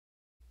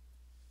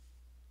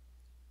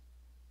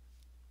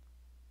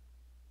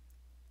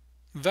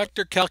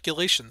Vector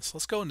calculations.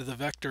 Let's go into the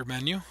vector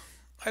menu.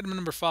 Item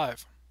number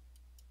 5.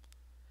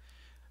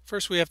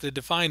 First we have to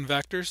define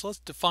vectors. Let's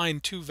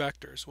define two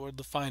vectors. We'll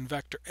define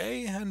vector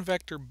A and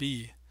vector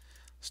B.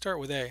 Start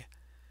with A.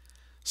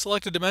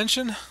 Select a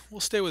dimension.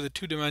 We'll stay with a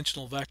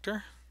two-dimensional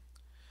vector.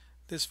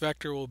 This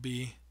vector will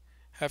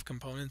have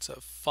components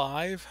of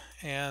 5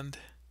 and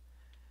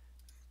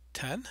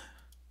 10,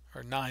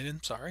 or 9,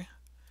 I'm sorry.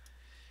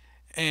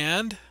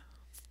 And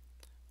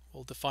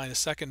we'll define a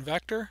second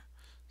vector.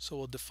 So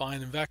we'll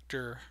define a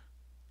vector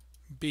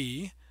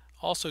B,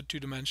 also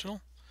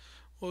two-dimensional.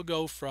 We'll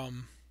go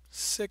from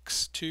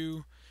 6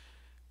 to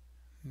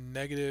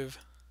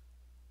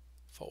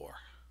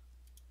 -4.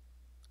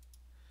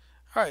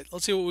 Alright,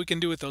 let's see what we can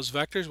do with those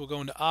vectors. We'll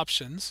go into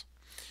options.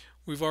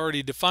 We've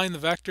already defined the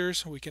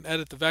vectors. We can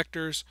edit the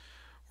vectors.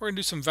 We're going to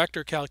do some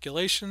vector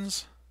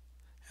calculations,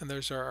 and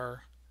there's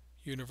our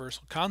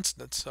universal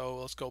constant.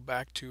 So let's go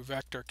back to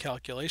vector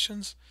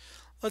calculations.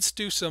 Let's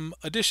do some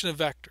addition of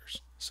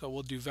vectors. So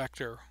we'll do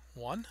vector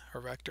 1,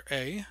 or vector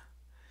A,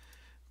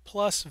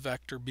 plus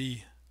vector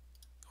B.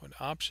 Go into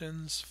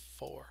options,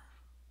 4.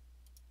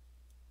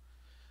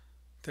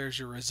 There's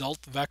your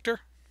result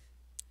vector.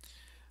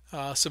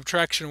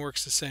 Subtraction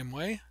works the same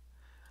way.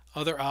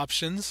 Other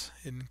options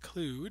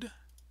include,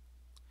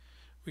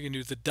 we can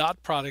do the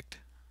dot product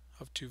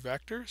of two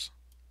vectors.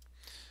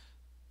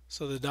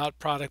 So the dot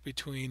product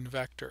between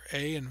vector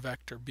A and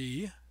vector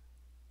B.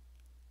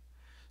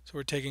 So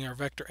we're taking our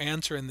vector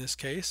answer in this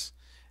case,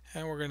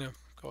 and we're going to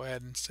go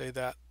ahead and say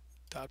that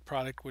dot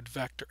product with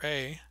vector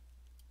A.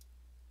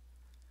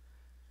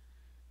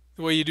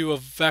 The way you do a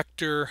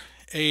vector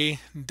A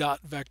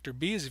dot vector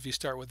B is if you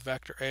start with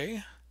vector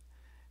A,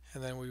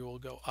 and then we will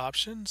go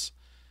options,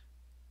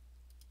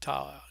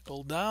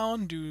 toggle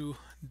down, do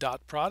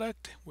dot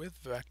product with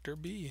vector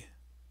B.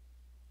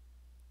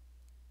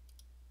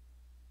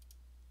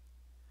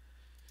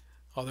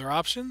 Other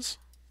options,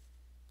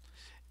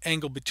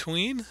 angle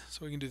between,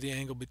 so we can do the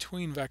angle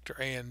between vector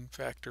A and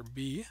vector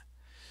B.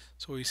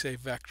 So we say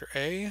vector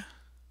A,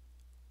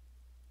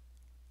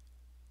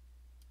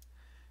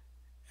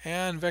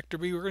 and vector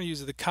B, we're going to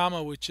use the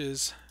comma, which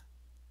is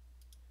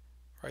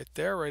right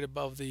there, right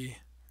above the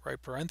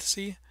right parenthesis,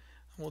 and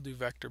we'll do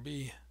vector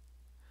B.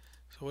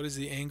 So what is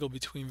the angle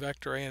between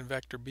vector A and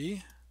vector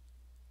B?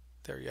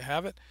 There you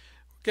have it.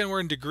 Again, we're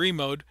in degree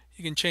mode.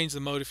 You can change the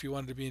mode if you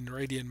wanted to be in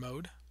radian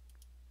mode.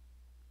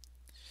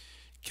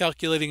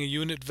 Calculating a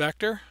unit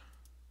vector.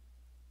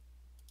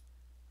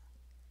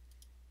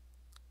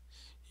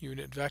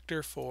 Unit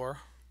vector for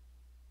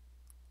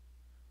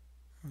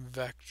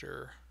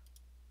vector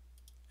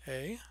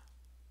A.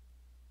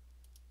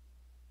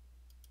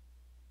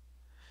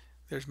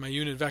 There's my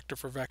unit vector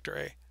for vector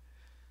A.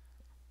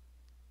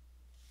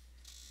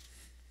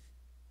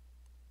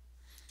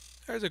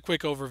 There's a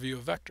quick overview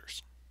of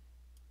vectors.